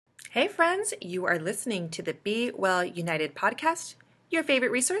Hey friends, you are listening to the Be Well United podcast, your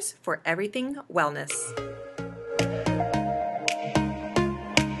favorite resource for everything wellness.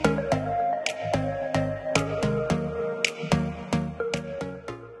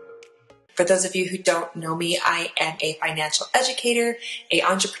 For those of you who don't know me, I am a financial educator, an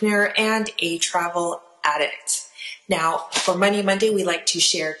entrepreneur, and a travel addict. Now, for Money Monday, we like to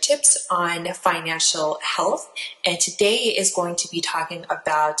share tips on financial health, and today is going to be talking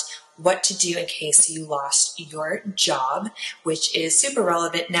about what to do in case you lost your job, which is super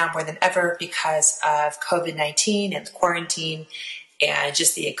relevant now more than ever because of COVID-19 and the quarantine and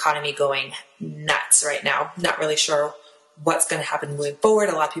just the economy going nuts right now. Not really sure what's going to happen moving forward.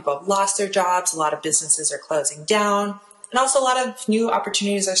 A lot of people have lost their jobs. A lot of businesses are closing down. And also a lot of new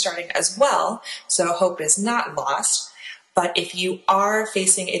opportunities are starting as well. So hope is not lost. But if you are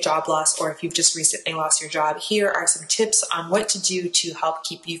facing a job loss or if you've just recently lost your job, here are some tips on what to do to help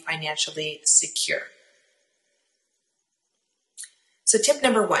keep you financially secure. So tip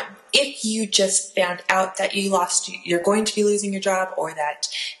number one, if you just found out that you're going to be losing your job or that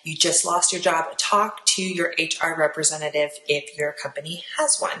you just lost your job, talk to your HR representative if your company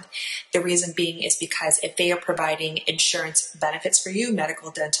has one. The reason being is because if they are providing insurance benefits for you,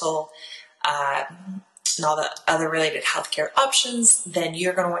 medical, dental, and all the other related healthcare options, then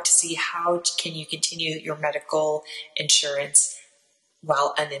you're going to want to see how can you continue your medical insurance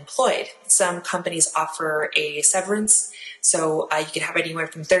while unemployed. Some companies offer a severance, so you can have anywhere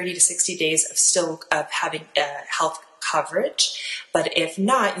from 30 to 60 days of having health coverage. But if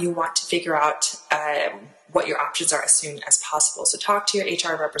not, you want to figure out what your options are as soon as possible. So talk to your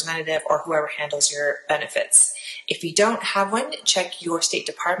HR representative or whoever handles your benefits. If you don't have one, check your state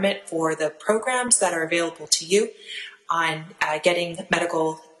department for the programs that are available to you on getting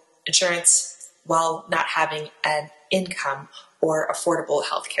medical insurance while not having an income or affordable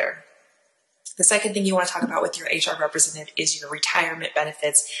health care. The second thing you want to talk about with your HR representative is your retirement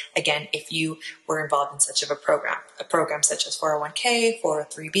benefits. Again, if you were involved in such of a program such as 401k,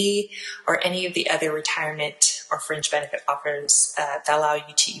 403b, or any of the other retirement or fringe benefit offers that allow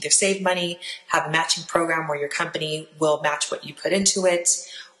you to either save money, have a matching program where your company will match what you put into it,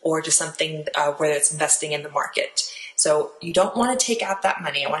 or just something where it's investing in the market. So you don't want to take out that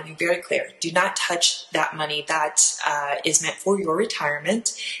money. I want to be very clear. Do not touch that money that is meant for your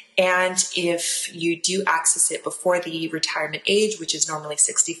retirement. And if you do access it before the retirement age, which is normally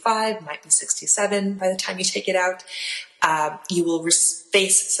 65, might be 67 by the time you take it out, you will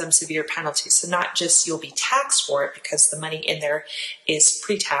face some severe penalties. So not just you'll be taxed for it because the money in there is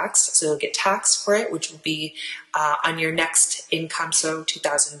pre-taxed. So you'll get taxed for it, which will be on your next income. So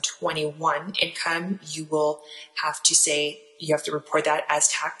 2021 income, you will have to you have to report that as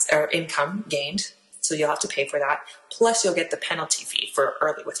tax or income gained. So you'll have to pay for that. Plus you'll get the penalty fee for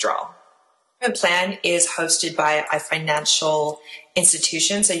early withdrawal. The plan is hosted by a financial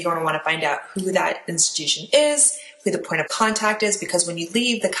institution. So you're going to want to find out who that institution is, who the point of contact is, because when you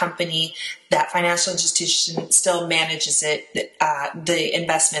leave the company, that financial institution still manages it, the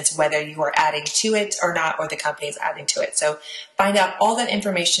investments, whether you are adding to it or not, or the company is adding to it. So find out all that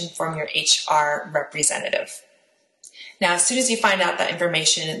information from your HR representative. Now, as soon as you find out that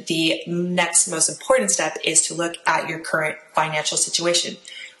information, the next most important step is to look at your current financial situation.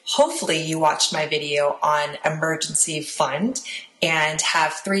 Hopefully you watched my video on emergency fund and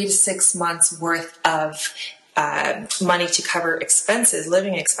have 3 to 6 months worth of money to cover expenses,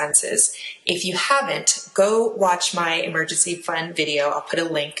 living expenses. If you haven't, go watch my emergency fund video. I'll put a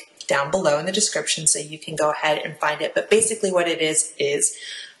link down below in the description so you can go ahead and find it. But basically what it is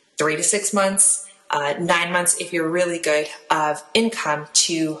 3 to 6 months, 9 months if you're really good, of income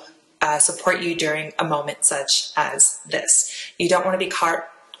to support you during a moment such as this. You don't want to be caught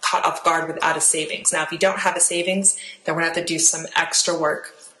off guard without a savings. Now, if you don't have a savings, then we're going to have to do some extra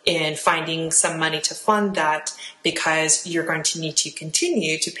work in finding some money to fund that, because you're going to need to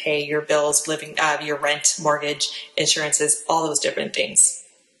continue to pay your bills, your rent, mortgage, insurances, all those different things.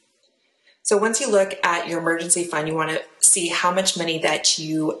 So once you look at your emergency fund, you want to see how much money that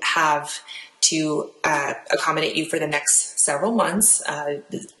you have to accommodate you for the next several months,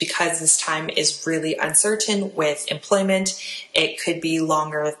 because this time is really uncertain with employment. It could be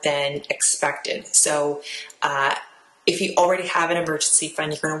longer than expected. So if you already have an emergency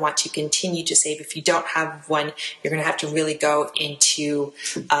fund, you're going to want to continue to save. If you don't have one, you're going to have to really go into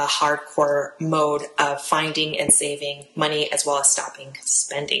a hardcore mode of finding and saving money as well as stopping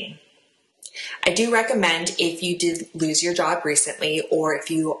spending. I do recommend, if you did lose your job recently, or if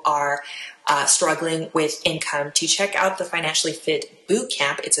you are struggling with income, to check out the Financially Fit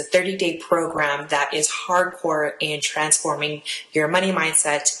Bootcamp. It's a 30-day program that is hardcore in transforming your money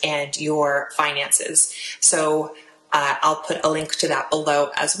mindset and your finances. So I'll put a link to that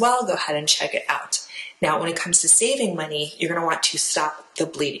below as well. Go ahead and check it out. Now, when it comes to saving money, you're going to want to stop the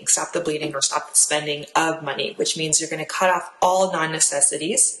bleeding or stop the spending of money, which means you're going to cut off all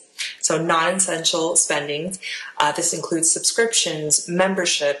non-necessities. So non-essential spending. This includes subscriptions,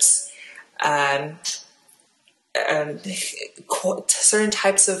 memberships, certain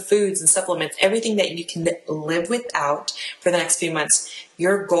types of foods and supplements, everything that you can live without for the next few months.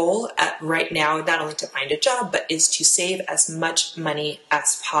 Your goal right now, not only to find a job, but is to save as much money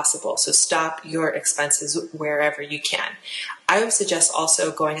as possible. So stop your expenses wherever you can. I would suggest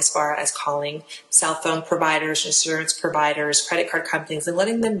also going as far as calling cell phone providers, insurance providers, credit card companies, and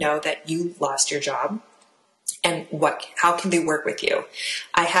letting them know that you lost your job. And how can they work with you?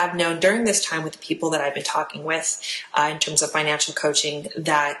 I have known during this time with the people that I've been talking with in terms of financial coaching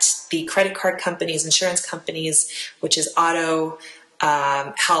that the credit card companies, insurance companies, which is auto,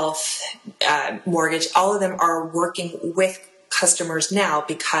 health, mortgage, all of them are working with customers now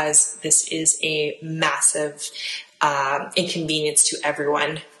because this is a massive inconvenience to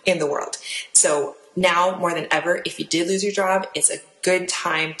everyone in the world. So now more than ever, if you did lose your job, it's a good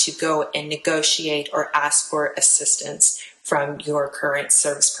time to go and negotiate or ask for assistance from your current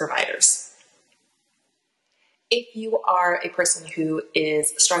service providers. If you are a person who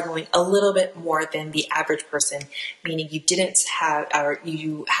is struggling a little bit more than the average person, meaning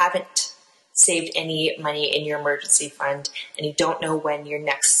you haven't saved any money in your emergency fund and you don't know when your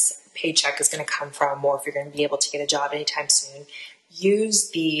next paycheck is going to come from or if you're going to be able to get a job anytime soon,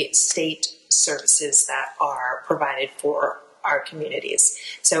 use the state services that are provided for our communities.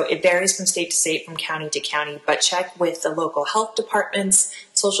 So it varies from state to state, from county to county, but check with the local health departments,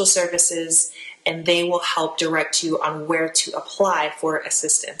 social services, and they will help direct you on where to apply for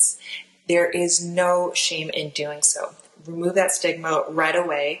assistance. There is no shame in doing so. Remove that stigma right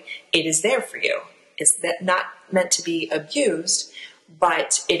away. It is there for you. It's not meant to be abused,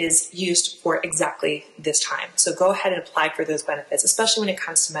 but it is used for exactly this time. So go ahead and apply for those benefits, especially when it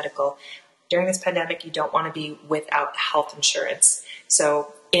comes to medical. During this pandemic, you don't want to be without health insurance.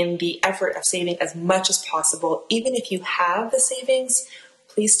 So in the effort of saving as much as possible, even if you have the savings,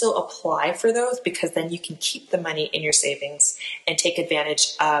 please still apply for those because then you can keep the money in your savings and take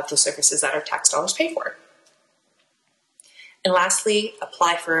advantage of the services that our tax dollars pay for. And lastly,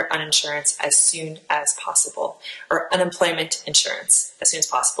 apply for uninsurance as soon as possible, or unemployment insurance as soon as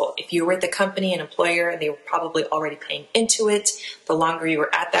possible. If you were with the company, an employer, and they were probably already paying into it, the longer you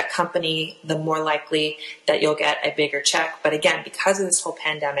were at that company, the more likely that you'll get a bigger check. But again, because of this whole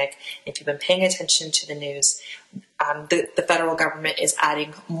pandemic, if you've been paying attention to the news, the federal government is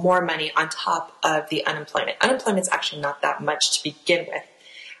adding more money on top of the unemployment. Unemployment is actually not that much to begin with.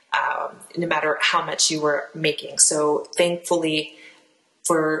 No matter how much you were making. So thankfully,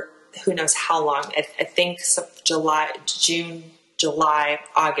 for who knows how long, I think June, July,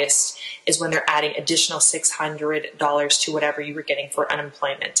 August is when they're adding additional $600 to whatever you were getting for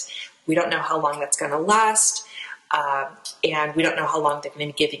unemployment. We don't know how long that's going to last, and we don't know how long they're going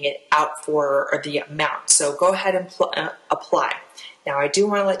to be giving it out for, or the amount. So go ahead and apply. Now, I do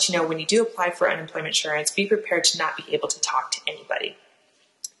want to let you know, when you do apply for unemployment insurance, be prepared to not be able to talk to anybody.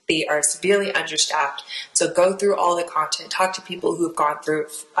 They are severely understaffed. So go through all the content, talk to people who have gone through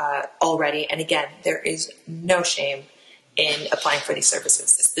it already. And again, there is no shame in applying for these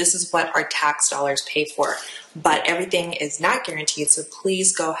services. This is what our tax dollars pay for, but everything is not guaranteed. So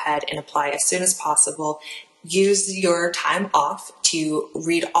please go ahead and apply as soon as possible. Use your time off to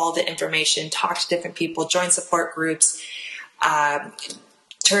read all the information, talk to different people, join support groups,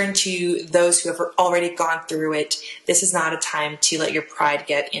 turn to those who have already gone through it. This is not a time to let your pride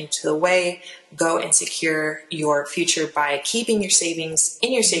get into the way. Go and secure your future by keeping your savings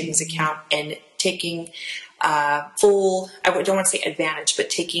in your savings account and taking full, I don't want to say advantage, but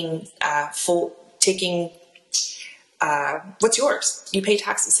taking what's yours. You pay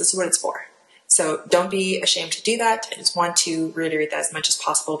taxes. This is what it's for. So don't be ashamed to do that. I just want to reiterate that as much as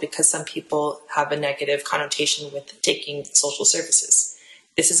possible because some people have a negative connotation with taking social services.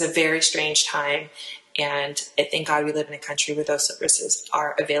 This is a very strange time, and I thank God we live in a country where those services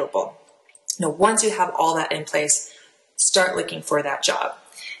are available. Now, once you have all that in place, start looking for that job.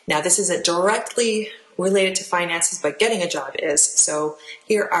 Now, this isn't directly related to finances, but getting a job is. So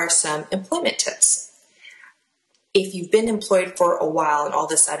here are some employment tips. If you've been employed for a while and all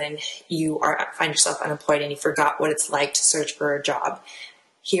of a sudden you find yourself unemployed and you forgot what it's like to search for a job,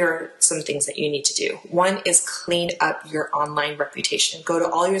 here are some things that you need to do. One is clean up your online reputation. Go to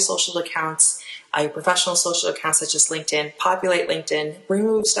all your social accounts, your professional social accounts such as LinkedIn, populate LinkedIn,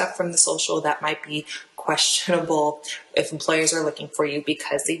 remove stuff from the social that might be questionable if employers are looking for you,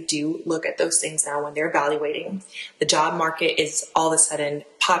 because they do look at those things now when they're evaluating. The job market is all of a sudden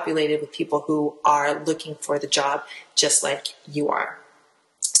populated with people who are looking for the job just like you are.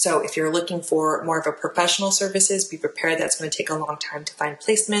 So if you're looking for more of a professional services, be prepared. That's going to take a long time to find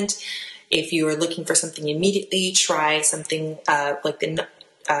placement. If you are looking for something immediately, try something like the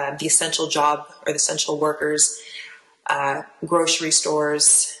essential job or the essential workers, grocery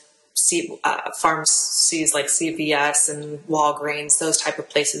stores, pharmacies like CVS and Walgreens, those type of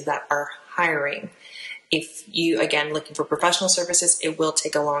places that are hiring. If you, again, looking for professional services, it will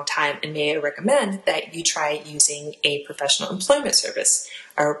take a long time, and may I recommend that you try using a professional employment service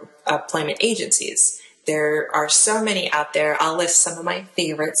or employment agencies. There are so many out there. I'll list some of my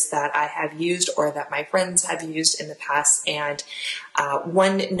favorites that I have used or that my friends have used in the past. And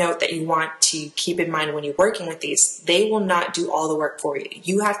one note that you want to keep in mind when you're working with these, they will not do all the work for you.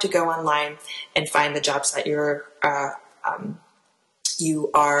 You have to go online and find the jobs that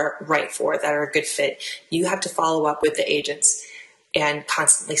you are right for, that are a good fit. You have to follow up with the agents and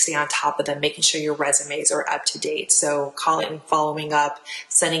constantly stay on top of them, making sure your resumes are up to date. So calling, following up,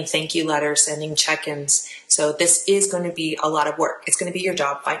 sending thank you letters, sending check-ins. So this is going to be a lot of work. It's going to be your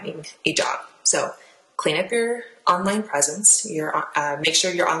job finding a job. So clean up your online presence, make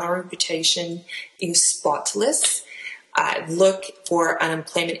sure your online reputation is spotless. Look for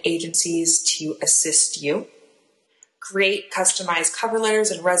unemployment agencies to assist you. Create customized cover letters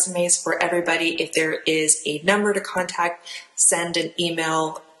and resumes for everybody. If there is a number to contact, send an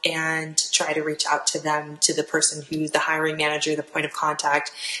email and try to reach out to them, to the person who's the hiring manager, the point of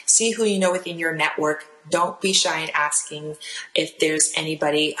contact. See who you know within your network. Don't be shy in asking if there's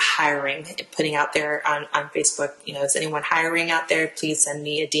anybody hiring, putting out there on Facebook, is anyone hiring out there? Please send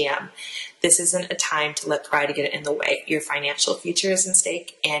me a DM. This isn't a time to let pride get in the way. Your financial future is at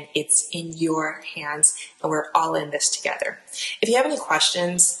stake, and it's in your hands, and we're all in this together. If you have any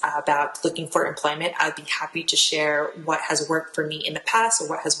questions about looking for employment, I'd be happy to share what has worked for me in the past or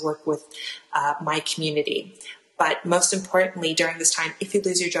what has worked with my community. But most importantly, during this time, if you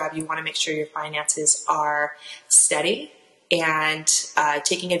lose your job, you want to make sure your finances are steady and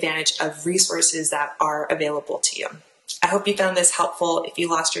taking advantage of resources that are available to you. I hope you found this helpful. If you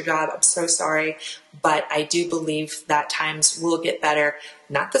lost your job, I'm so sorry, but I do believe that times will get better.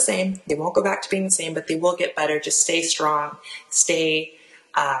 Not the same. They won't go back to being the same, but they will get better. Just stay strong, stay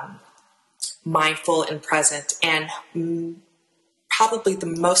mindful and present. And probably the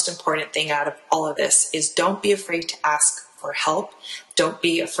most important thing out of all of this is don't be afraid to ask for help. Don't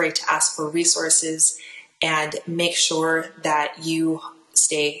be afraid to ask for resources, and make sure that you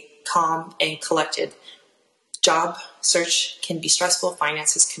stay calm and collected. Job search can be stressful.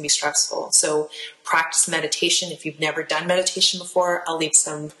 Finances can be stressful. So practice meditation. If you've never done meditation before, I'll leave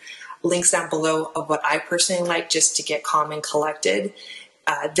some links down below of what I personally like just to get calm and collected.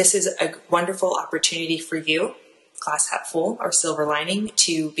 This is a wonderful opportunity for you, glass half full or silver lining,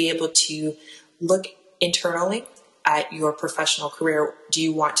 to be able to look internally at your professional career. Do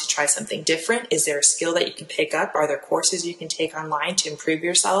you want to try something different? Is there a skill that you can pick up? Are there courses you can take online to improve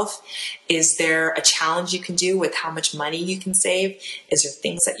yourself? Is there a challenge you can do with how much money you can save? Is there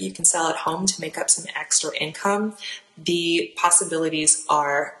things that you can sell at home to make up some extra income? The possibilities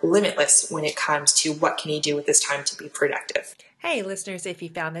are limitless when it comes to what can you do with this time to be productive. Hey, listeners, if you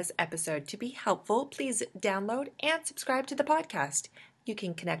found this episode to be helpful, please download and subscribe to the podcast. You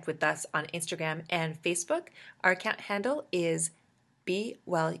can connect with us on Instagram and Facebook. Our account handle is Be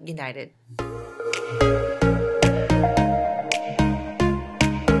Well United.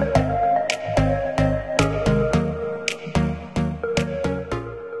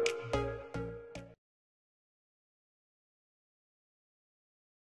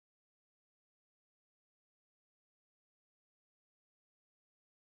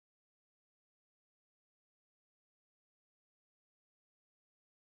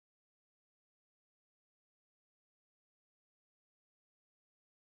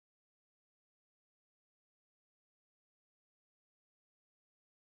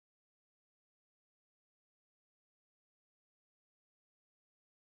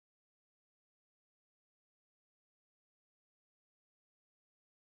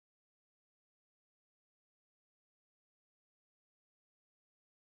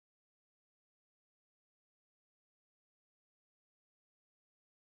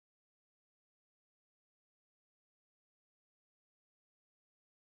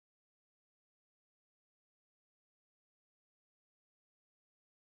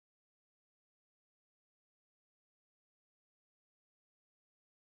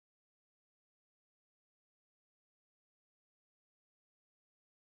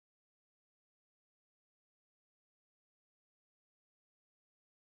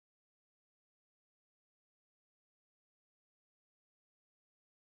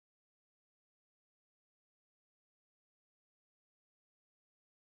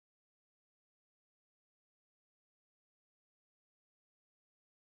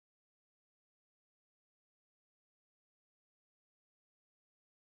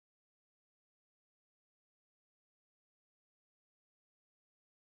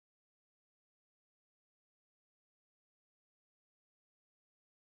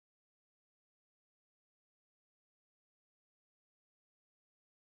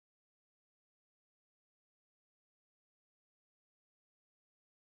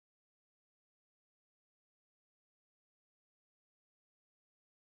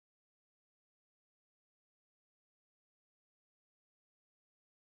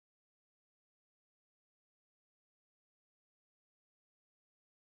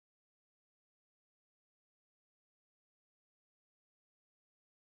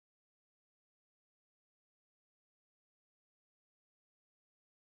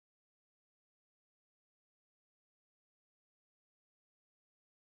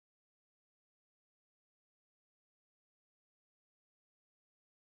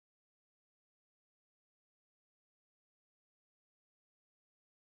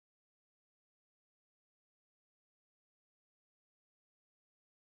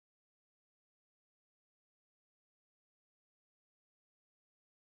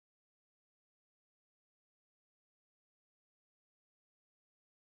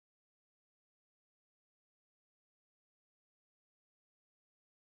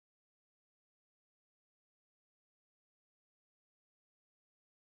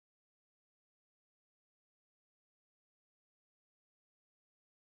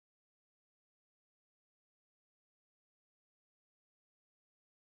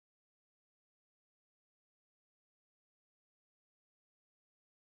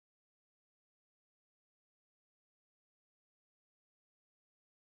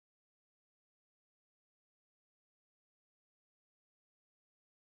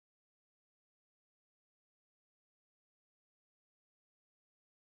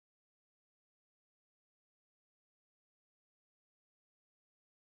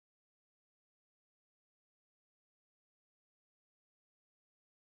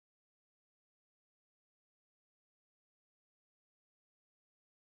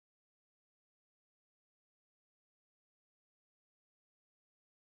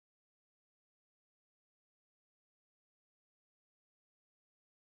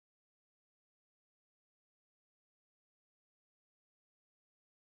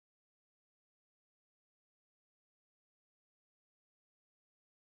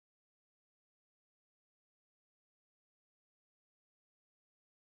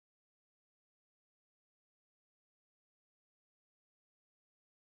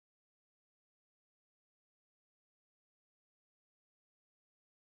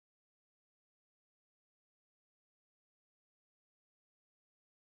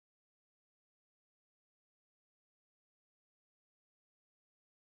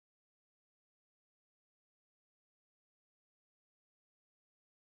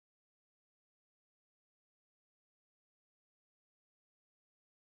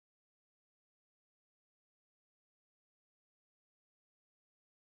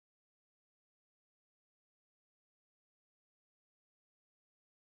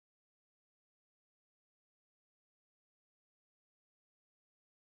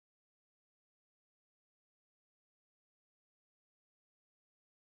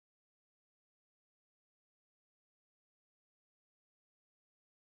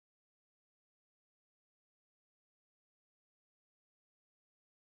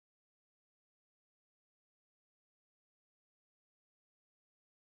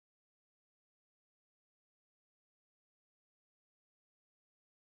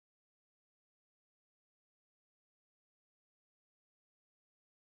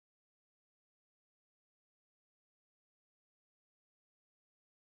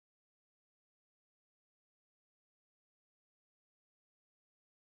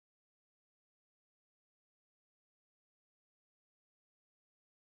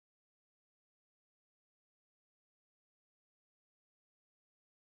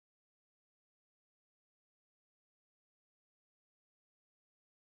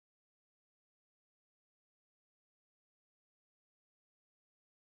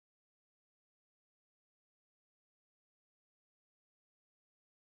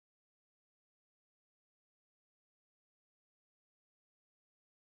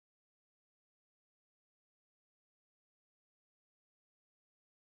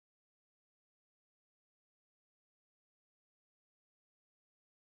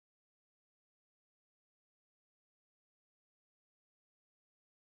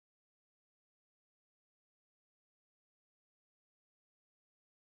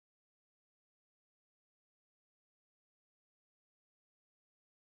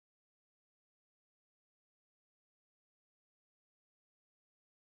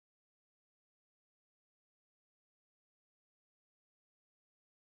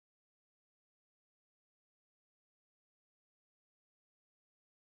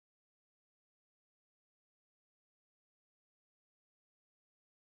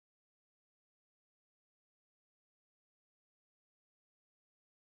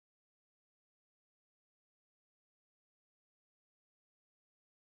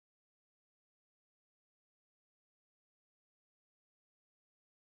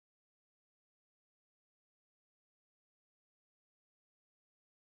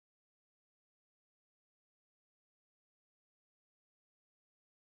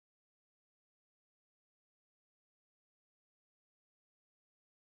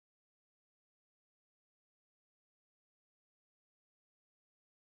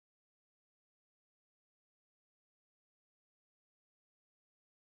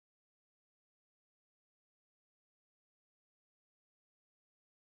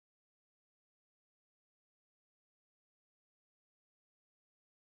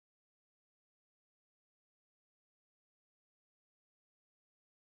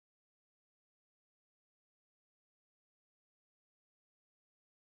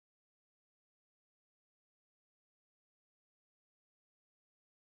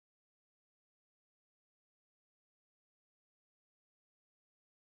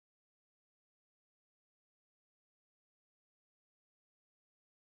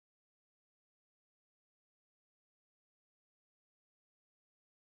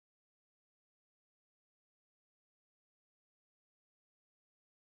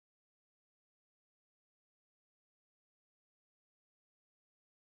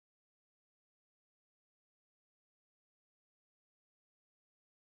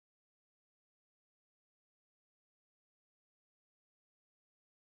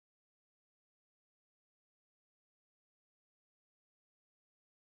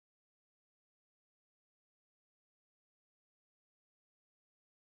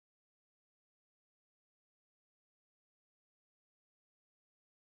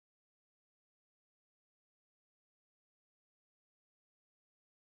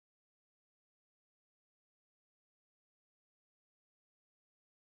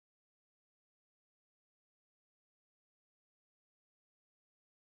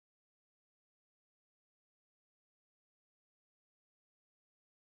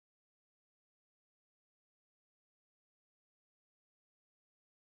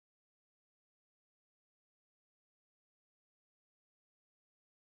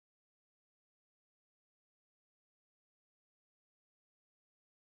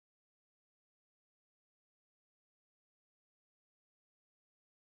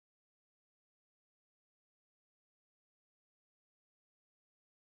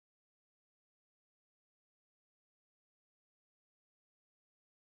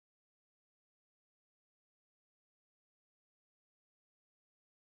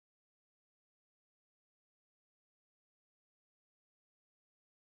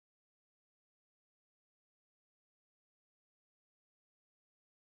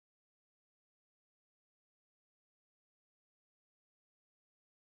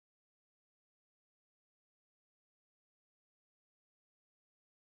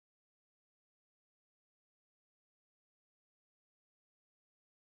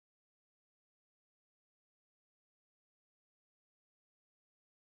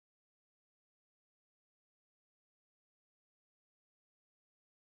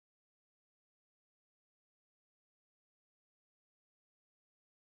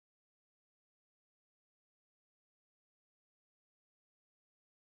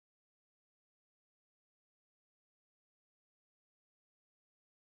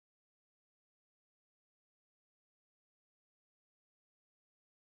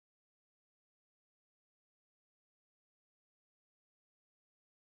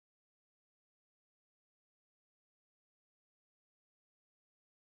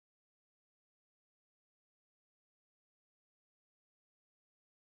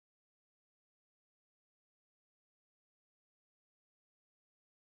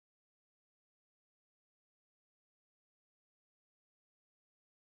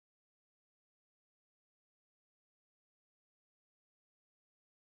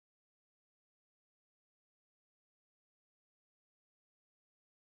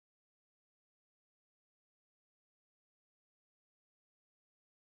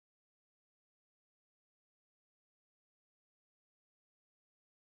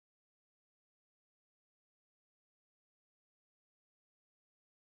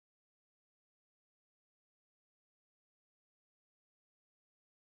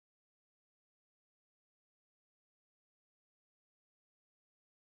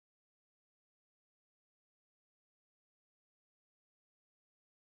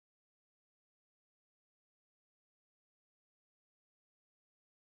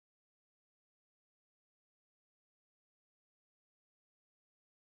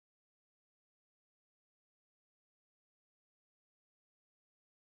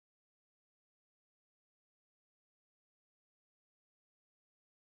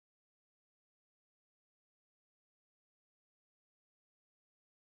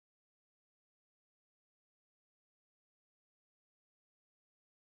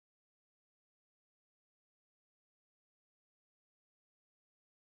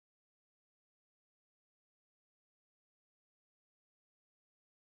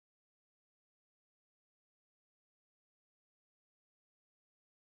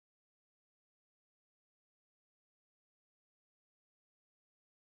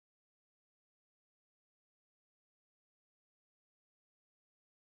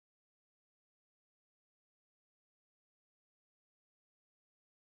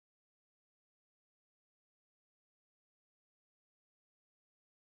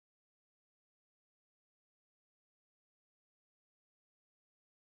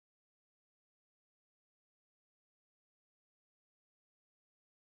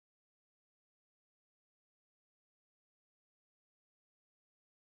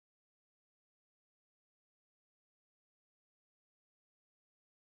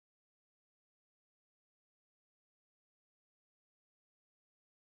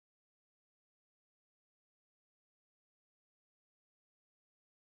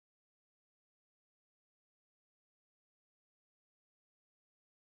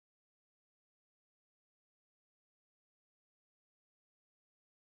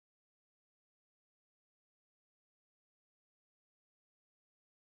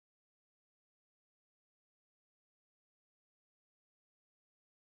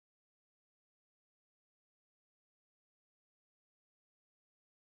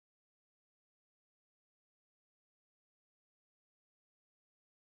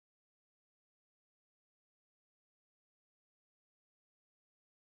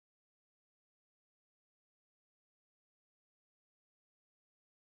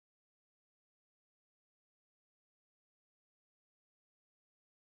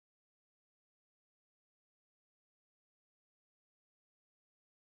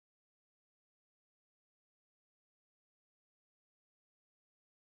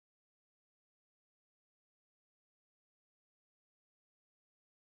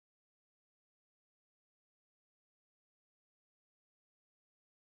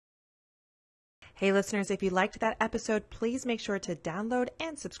 Hey listeners, if you liked that episode, please make sure to download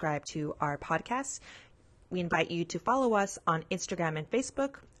and subscribe to our podcast. We invite you to follow us on Instagram and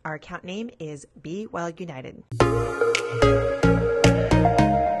Facebook. Our account name is Be Well United.